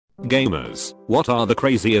Gamers, what are the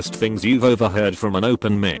craziest things you've overheard from an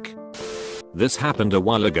open mic? This happened a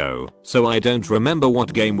while ago, so I don't remember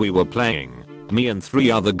what game we were playing. Me and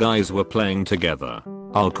 3 other guys were playing together.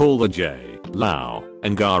 I'll call the Jay, Lau,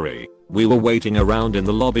 and Gary. We were waiting around in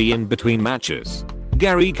the lobby in between matches.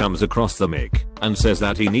 Gary comes across the mic and says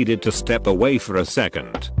that he needed to step away for a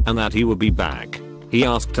second and that he would be back. He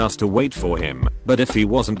asked us to wait for him, but if he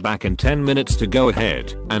wasn't back in 10 minutes to go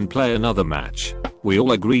ahead and play another match. We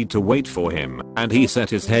all agreed to wait for him, and he set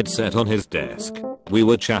his headset on his desk. We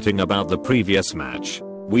were chatting about the previous match.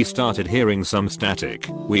 We started hearing some static.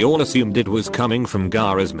 We all assumed it was coming from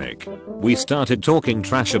Gary's mic. We started talking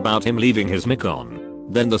trash about him leaving his mic on.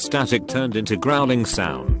 Then the static turned into growling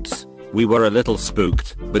sounds. We were a little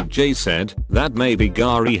spooked, but Jay said that maybe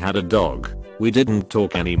Gary had a dog. We didn't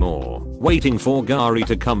talk anymore, waiting for Gary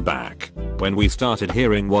to come back. When we started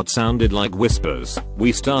hearing what sounded like whispers,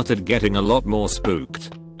 we started getting a lot more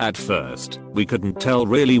spooked. At first, we couldn't tell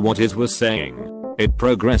really what it was saying. It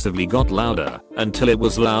progressively got louder until it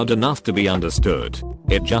was loud enough to be understood.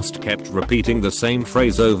 It just kept repeating the same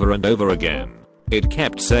phrase over and over again. It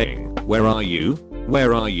kept saying, "Where are you?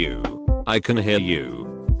 Where are you? I can hear you."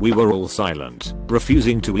 We were all silent,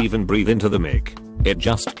 refusing to even breathe into the mic. It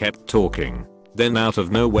just kept talking. Then out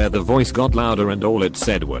of nowhere the voice got louder and all it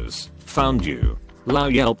said was, "Found you." Lau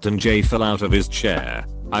yelped and Jay fell out of his chair.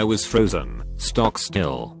 I was frozen, stock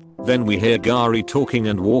still. Then we hear Gary talking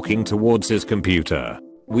and walking towards his computer.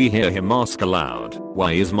 We hear him ask aloud,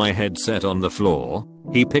 "Why is my headset on the floor?"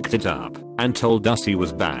 He picked it up and told us he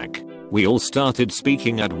was back. We all started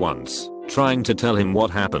speaking at once, trying to tell him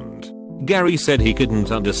what happened. Gary said he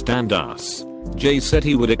couldn't understand us. Jay said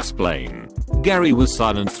he would explain. Gary was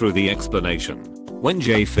silent through the explanation. When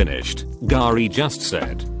Jay finished, Gary just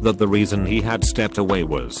said that the reason he had stepped away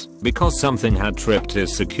was because something had tripped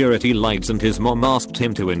his security lights and his mom asked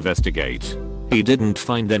him to investigate. He didn't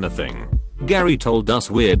find anything. Gary told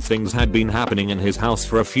us weird things had been happening in his house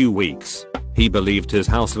for a few weeks. He believed his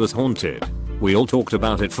house was haunted. We all talked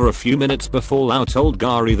about it for a few minutes before Lau told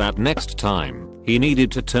Gary that next time he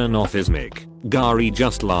needed to turn off his mic. Gary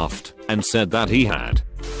just laughed and said that he had.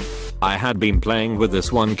 I had been playing with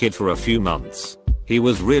this one kid for a few months. He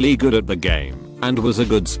was really good at the game and was a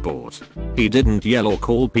good sport. He didn't yell or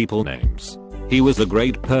call people names. He was a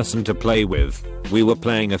great person to play with. We were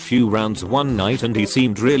playing a few rounds one night and he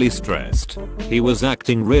seemed really stressed. He was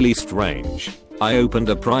acting really strange. I opened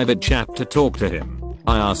a private chat to talk to him.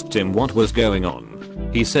 I asked him what was going on.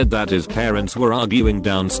 He said that his parents were arguing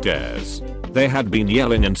downstairs. They had been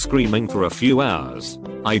yelling and screaming for a few hours.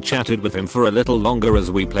 I chatted with him for a little longer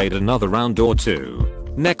as we played another round or two.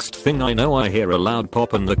 Next thing I know I hear a loud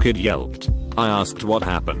pop and the kid yelped. I asked what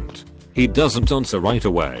happened. He doesn't answer right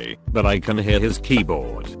away, but I can hear his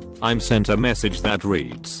keyboard. I'm sent a message that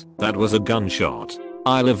reads, "That was a gunshot.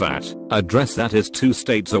 I live at address that is 2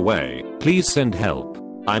 states away. Please send help.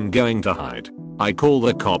 I'm going to hide." I call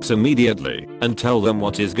the cops immediately and tell them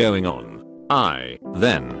what is going on. I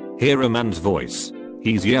then hear a man's voice.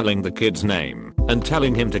 He's yelling the kid's name and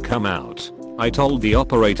telling him to come out. I told the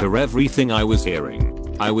operator everything I was hearing.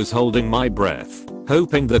 I was holding my breath,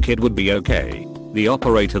 hoping the kid would be okay. The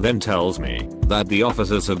operator then tells me that the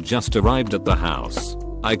officers have just arrived at the house.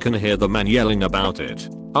 I can hear the man yelling about it.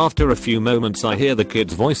 After a few moments I hear the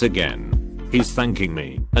kid's voice again. He's thanking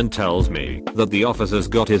me and tells me that the officers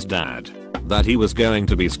got his dad, that he was going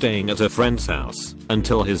to be staying at a friend's house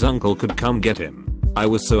until his uncle could come get him. I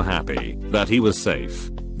was so happy that he was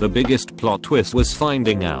safe. The biggest plot twist was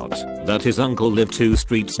finding out that his uncle lived 2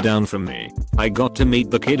 streets down from me. I got to meet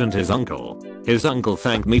the kid and his uncle. His uncle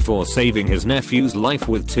thanked me for saving his nephew's life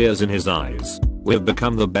with tears in his eyes. We've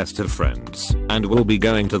become the best of friends and will be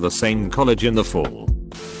going to the same college in the fall.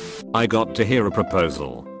 I got to hear a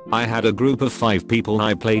proposal. I had a group of 5 people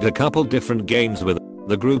I played a couple different games with.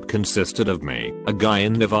 The group consisted of me, a guy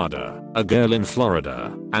in Nevada, a girl in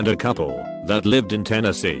Florida, and a couple that lived in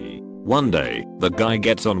Tennessee. One day, the guy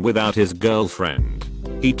gets on without his girlfriend.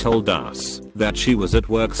 He told us that she was at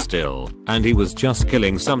work still, and he was just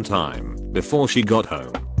killing some time before she got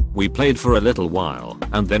home. We played for a little while,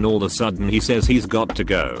 and then all of a sudden he says he's got to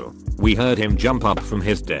go. We heard him jump up from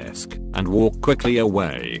his desk and walk quickly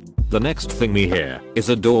away. The next thing we hear is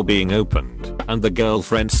a door being opened, and the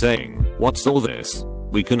girlfriend saying, "What's all this?"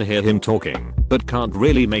 We can hear him talking, but can't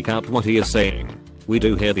really make out what he is saying. We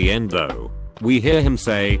do hear the end though. We hear him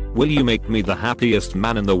say, "Will you make me the happiest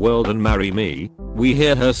man in the world and marry me?" We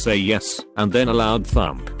hear her say yes, and then a loud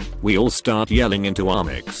thump. We all start yelling into our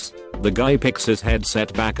mics. The guy picks his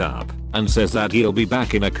headset back up and says that he'll be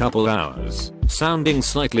back in a couple hours, sounding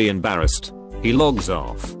slightly embarrassed. He logs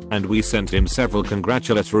off, and we sent him several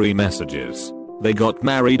congratulatory messages. They got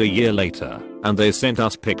married a year later, and they sent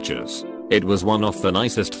us pictures. It was one of the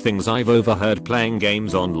nicest things I've overheard playing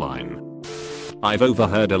games online. I've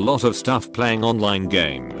overheard a lot of stuff playing online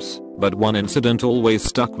games, but one incident always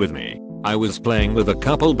stuck with me. I was playing with a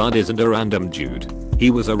couple buddies and a random dude. He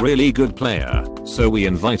was a really good player, so we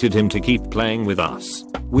invited him to keep playing with us.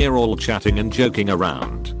 We're all chatting and joking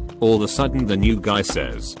around. All of a sudden the new guy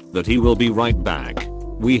says that he will be right back.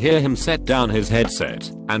 We hear him set down his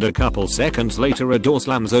headset, and a couple seconds later a door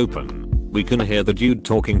slams open. We can hear the dude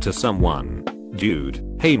talking to someone. Dude,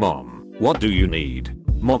 hey mom, what do you need?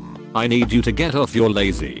 Mom, I need you to get off your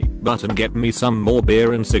lazy butt and get me some more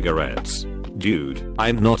beer and cigarettes. Dude,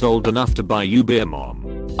 I'm not old enough to buy you beer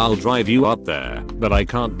mom. I'll drive you up there, but I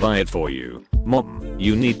can't buy it for you. Mom,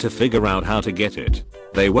 you need to figure out how to get it.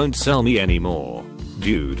 They won't sell me anymore.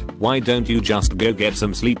 Dude, why don't you just go get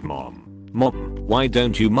some sleep mom? Mom, why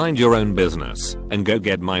don't you mind your own business and go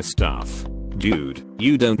get my stuff? Dude,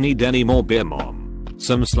 you don't need any more beer mom.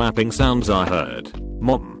 Some slapping sounds are heard.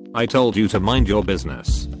 Mom, I told you to mind your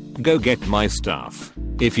business. Go get my stuff.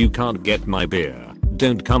 If you can't get my beer,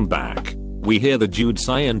 don't come back. We hear the dude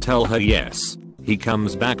sigh and tell her yes. He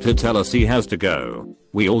comes back to tell us he has to go.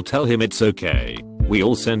 We all tell him it's okay. We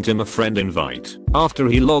all sent him a friend invite. After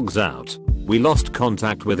he logs out, we lost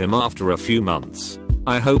contact with him after a few months.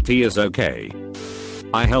 I hope he is okay.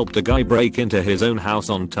 I helped a guy break into his own house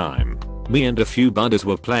on time. Me and a few buddies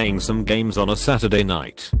were playing some games on a Saturday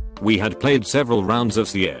night. We had played several rounds of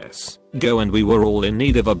CS:GO and we were all in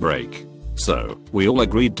need of a break. So, we all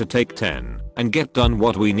agreed to take 10 and get done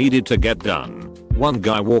what we needed to get done. One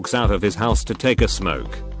guy walks out of his house to take a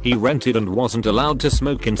smoke. He rented and wasn't allowed to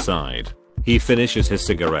smoke inside. He finishes his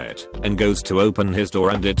cigarette and goes to open his door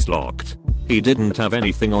and it's locked. He didn't have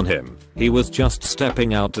anything on him. He was just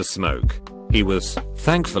stepping out to smoke. He was,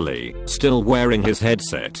 thankfully, still wearing his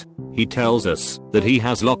headset. He tells us that he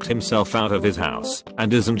has locked himself out of his house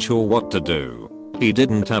and isn't sure what to do. He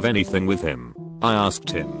didn't have anything with him. I asked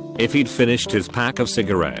him if he'd finished his pack of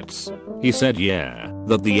cigarettes. He said yeah,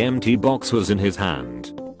 that the empty box was in his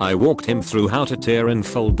hand. I walked him through how to tear and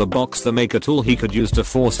fold the box, to make a tool he could use to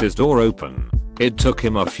force his door open. It took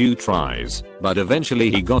him a few tries, but eventually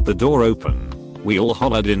he got the door open. We all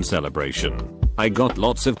hollered in celebration. I got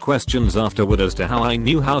lots of questions afterward as to how I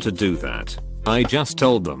knew how to do that. I just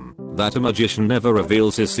told them that a magician never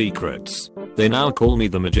reveals his secrets. They now call me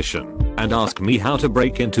the magician and ask me how to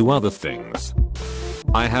break into other things.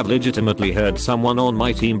 I have legitimately heard someone on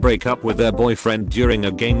my team break up with their boyfriend during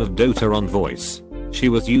a game of Dota on voice. She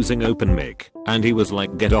was using open mic, and he was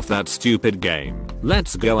like, get off that stupid game.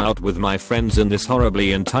 Let's go out with my friends, in this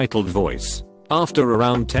horribly entitled voice. After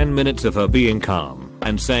around 10 minutes of her being calm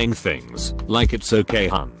and saying things like, it's okay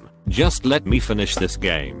hun, just let me finish this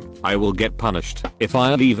game, I will get punished if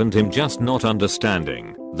I leave, and him just not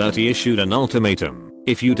understanding that he issued an ultimatum.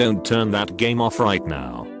 If you don't turn that game off right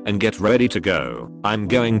now and get ready to go, I'm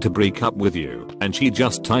going to break up with you. And she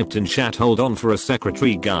just typed in chat, hold on for a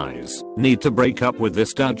secretary guys, need to break up with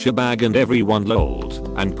this douchebag, and everyone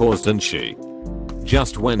lolled and paused, and she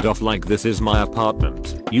just went off like, this is my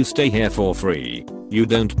apartment, you stay here for free, you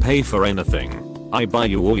don't pay for anything, I buy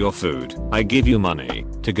you all your food, I give you money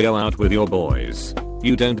to go out with your boys,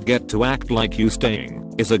 you don't get to act like you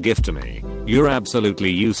staying is a gift to me. You're absolutely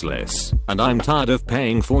useless, and I'm tired of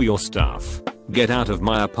paying for your stuff. Get out of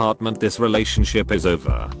my apartment, this relationship is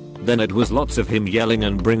over. Then it was lots of him yelling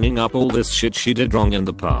and bringing up all this shit she did wrong in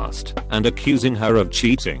the past and accusing her of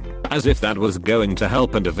cheating, as if that was going to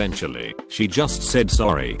help, and eventually she just said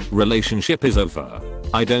sorry, relationship is over.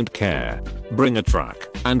 I don't care. Bring a truck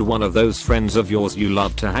and one of those friends of yours you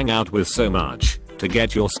love to hang out with so much to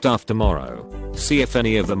get your stuff tomorrow. See if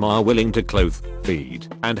any of them are willing to clothe, feed,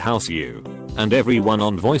 and house you. And everyone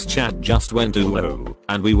on voice chat just went ooh,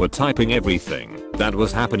 and we were typing everything that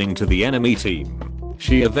was happening to the enemy team.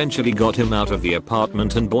 She eventually got him out of the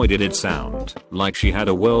apartment, and boy did it sound like she had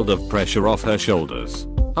a world of pressure off her shoulders.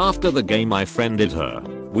 After the game I friended her.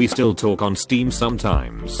 We still talk on Steam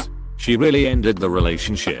sometimes. She really ended the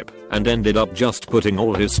relationship and ended up just putting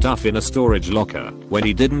all his stuff in a storage locker when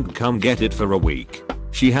he didn't come get it for a week.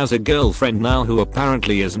 She has a girlfriend now who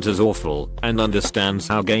apparently isn't as awful and understands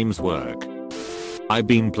how games work. I've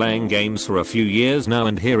been playing games for a few years now,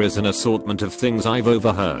 and here is an assortment of things I've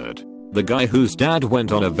overheard. The guy whose dad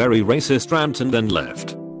went on a very racist rant and then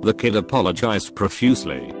left. The kid apologized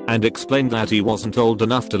profusely and explained that he wasn't old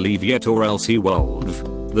enough to leave yet or else he would.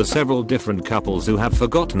 The several different couples who have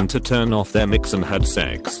forgotten to turn off their mics and had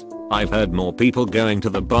sex. I've heard more people going to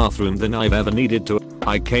the bathroom than I've ever needed to.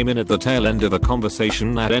 I came in at the tail end of a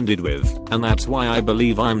conversation that ended with, and that's why I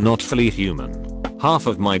believe I'm not fully human. Half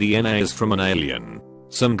of my DNA is from an alien.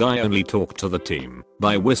 Some guy only talked to the team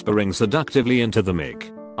by whispering seductively into the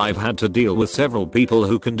mic. I've had to deal with several people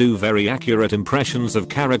who can do very accurate impressions of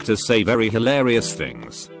characters say very hilarious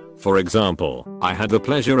things. For example, I had the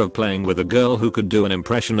pleasure of playing with a girl who could do an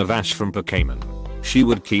impression of Ash from Pokémon. She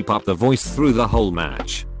would keep up the voice through the whole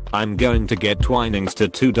match. I'm going to get Twinings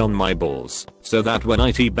tattooed on my balls, so that when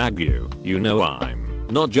I teabag you, you know I'm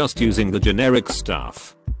not just using the generic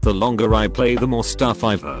stuff. The longer I play, the more stuff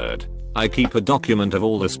I've heard. I keep a document of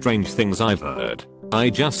all the strange things I've heard. I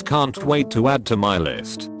just can't wait to add to my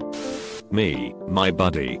list. Me, my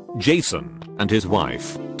buddy, Jason, and his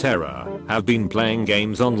wife, Tara, have been playing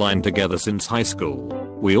games online together since high school.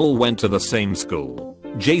 We all went to the same school.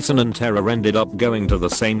 Jason and Tara ended up going to the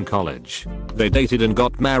same college. They dated and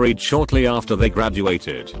got married shortly after they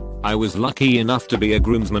graduated. I was lucky enough to be a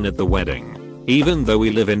groomsman at the wedding. Even though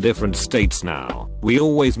we live in different states now, we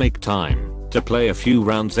always make time to play a few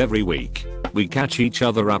rounds every week. We catch each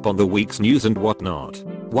other up on the week's news and whatnot.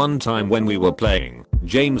 One time when we were playing,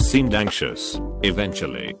 James seemed anxious.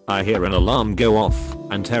 Eventually, I hear an alarm go off,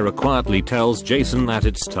 and Tara quietly tells Jason that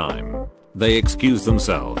it's time. They excuse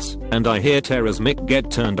themselves, and I hear Tara's mic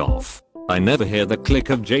get turned off. I never hear the click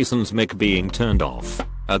of Jason's mic being turned off.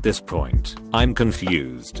 At this point, I'm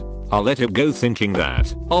confused. I'll let it go thinking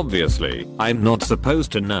that, obviously, I'm not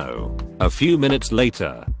supposed to know. A few minutes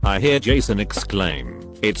later, I hear Jason exclaim,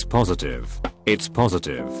 "It's positive. It's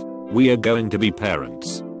positive. We are going to be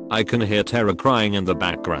parents." I can hear Tara crying in the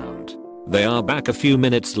background. They are back a few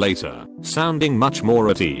minutes later, sounding much more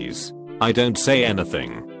at ease. I don't say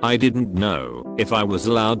anything. I didn't know if I was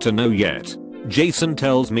allowed to know yet. Jason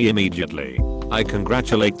tells me immediately. I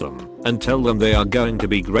congratulate them and tell them they are going to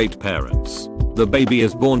be great parents. The baby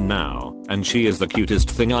is born now, and she is the cutest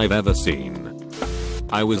thing I've ever seen.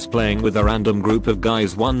 I was playing with a random group of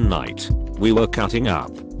guys one night. We were cutting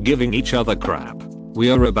up, giving each other crap. We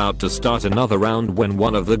are about to start another round when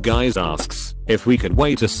one of the guys asks if we could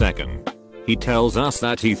wait a second. He tells us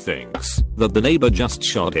that he thinks that the neighbor just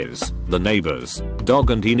shot the neighbor's dog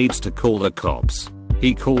and he needs to call the cops.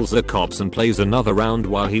 He calls the cops and plays another round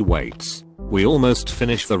while he waits. We almost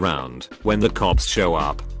finish the round when the cops show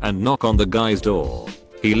up and knock on the guy's door.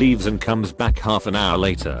 He leaves and comes back half an hour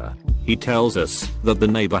later. He tells us that the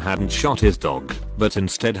neighbor hadn't shot his dog, but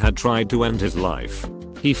instead had tried to end his life.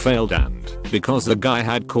 He failed, and because the guy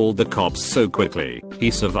had called the cops so quickly,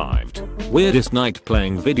 he survived. Weirdest night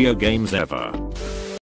playing video games ever.